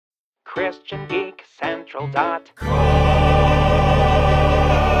Let's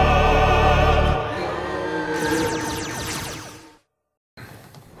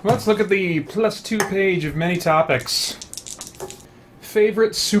look at the +2 page of many topics.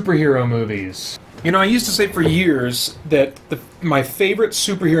 Favorite superhero movies. You know, I used to say for years that my favorite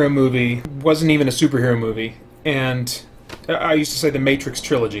superhero movie wasn't even a superhero movie, and I used to say the Matrix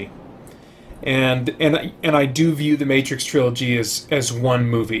trilogy. And I do view the Matrix trilogy as one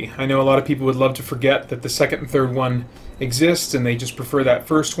movie. I know a lot of people would love to forget that the second and third one exists, and they just prefer that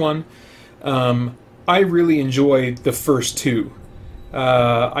first one. I really enjoy the first two.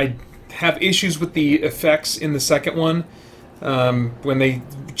 I have issues with the effects in the second one, when they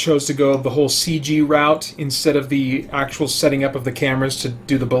chose to go the whole CG route instead of the actual setting up of the cameras to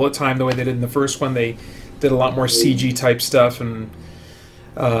do the bullet time the way they did in the first one. They did a lot more CG type stuff, and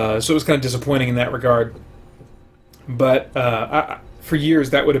so it was kind of disappointing in that regard. But for years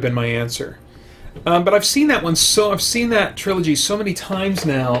that would have been my answer. But I've seen that trilogy so many times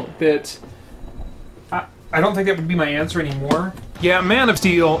now that I don't think that would be my answer anymore. Yeah, Man of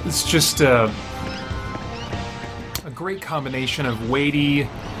Steel is just a great combination of weighty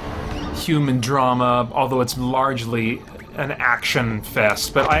human drama, although it's largely an action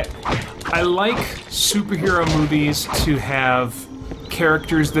fest. But I like superhero movies to have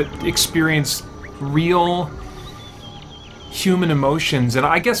characters that experience real human emotions, and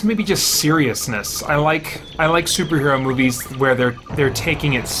I guess maybe just seriousness. I like superhero movies where they're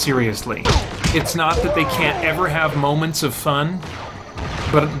taking it seriously. It's not that they can't ever have moments of fun,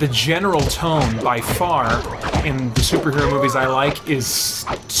 but the general tone, by far, in the superhero movies I like, is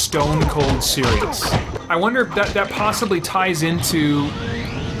stone cold serious. I wonder if that possibly ties into,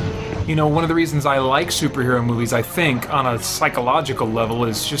 you know, one of the reasons I like superhero movies, I think, on a psychological level,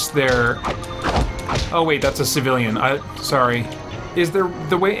 is just their... Oh wait, that's a civilian. Sorry. Is the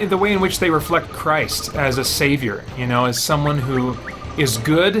way in which they reflect Christ as a savior, you know, as someone who is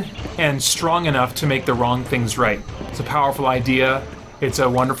good and strong enough to make the wrong things right. It's a powerful idea. It's a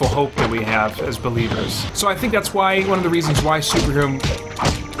wonderful hope that we have as believers. So I think that's why, one of the reasons why the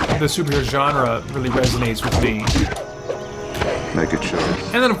superhero genre really resonates with me. Make a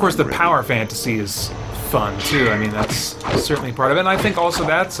choice. And then of course the power fantasy is fun too. I mean, that's certainly part of it. And I think also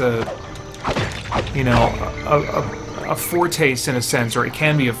that's a foretaste in a sense, or it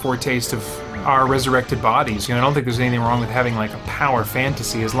can be a foretaste of our resurrected bodies. You know, I don't think there's anything wrong with having like a power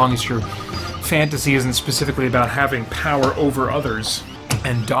fantasy, as long as your fantasy isn't specifically about having power over others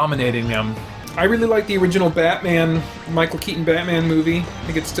and dominating them. I really like the original Batman, Michael Keaton Batman movie. I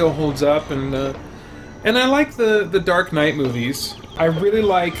think it still holds up, and I like the Dark Knight movies. I really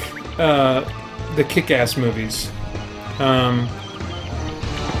like the Kick-Ass movies.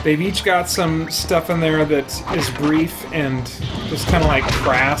 They've each got some stuff in there that is brief and just kind of like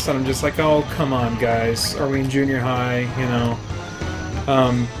crass, and I'm just like, oh, come on, guys. Are we in junior high, you know?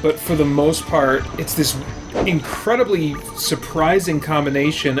 But for the most part, it's this incredibly surprising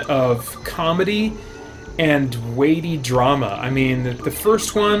combination of comedy and weighty drama. I mean, the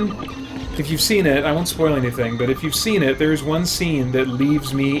first one, if you've seen it, I won't spoil anything, but if you've seen it, there's one scene that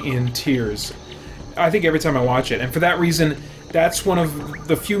leaves me in tears. I think every time I watch it, and for that reason, that's one of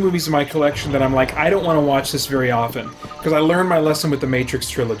the few movies in my collection that I'm like, I don't want to watch this very often, because I learned my lesson with the Matrix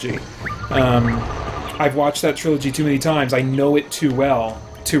trilogy. I've watched that trilogy too many times. I know it too well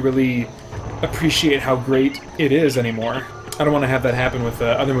to really appreciate how great it is anymore. I don't want to have that happen with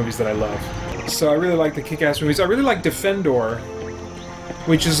other movies that I love. So I really like the Kick-Ass movies. I really like Defendor,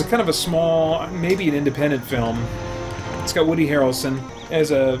 which is kind of a small, maybe an independent film. It's got Woody Harrelson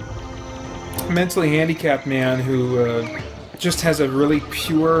as a mentally handicapped man who just has a really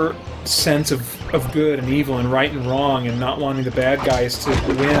pure sense of good and evil and right and wrong, and not wanting the bad guys to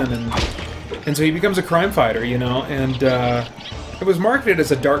win, and so he becomes a crime fighter, you know, and it was marketed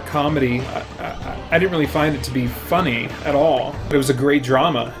as a dark comedy. I didn't really find it to be funny at all. It was a great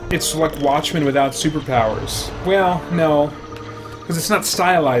drama. It's like Watchmen without superpowers. Well, no, because it's not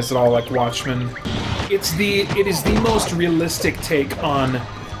stylized at all like Watchmen. It is the most realistic take on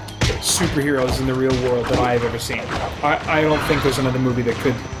superheroes in the real world that I have ever seen. I don't think there's another movie that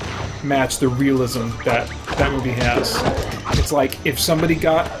could match the realism that movie has. It's like, if somebody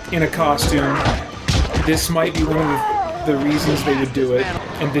got in a costume, this might be one of the reasons they would do it,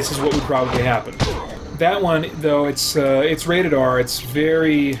 and this is what would probably happen. That one, though, it's rated R.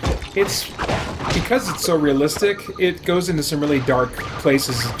 Because it's so realistic, it goes into some really dark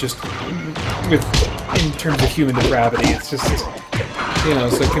places just in terms of human depravity. It's just, you know,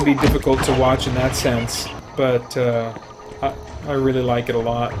 so it can be difficult to watch in that sense, but I really like it a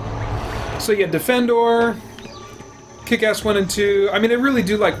lot. So yeah, Defendor, Kick-Ass 1 and 2. I mean, I really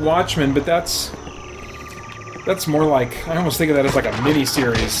do like Watchmen, but that's more like... I almost think of that as like a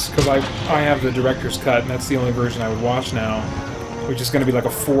mini-series, because I have the director's cut, and that's the only version I would watch now, which is going to be like a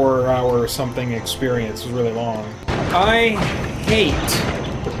 4-hour something experience. It's really long. I hate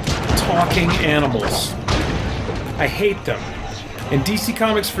talking animals. I hate them. And DC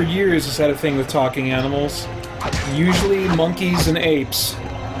Comics for years has had a thing with talking animals. Usually monkeys and apes.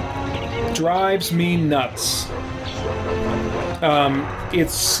 Drives me nuts.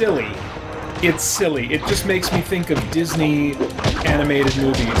 It's silly. It's silly. It just makes me think of Disney animated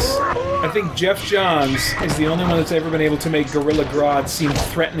movies. I think Jeff Johns is the only one that's ever been able to make Gorilla Grodd seem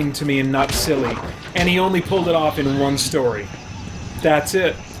threatening to me and not silly. And he only pulled it off in one story. That's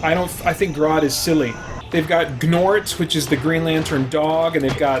it. I think Grodd is silly. They've got Gnort, which is the Green Lantern dog, and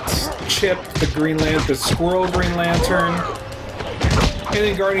they've got Chip, the squirrel Green Lantern. And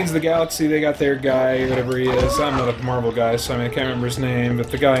in Guardians of the Galaxy, they got their guy, whatever he is. I'm not a Marvel guy, so I mean, I can't remember his name,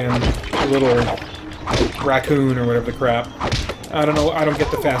 but the guy in the little raccoon or whatever the crap. I don't know, I don't get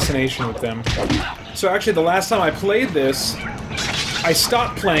the fascination with them. So actually, the last time I played this, I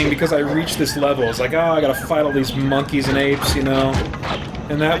stopped playing because I reached this level. It's like, oh, I gotta fight all these monkeys and apes, you know?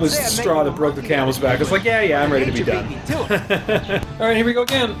 And that was the straw that broke the camel's back. It's like, yeah, I'm ready to be done. Alright, here we go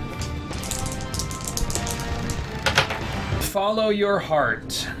again. Follow your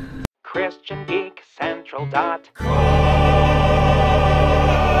heart. Christiangeekcentral.com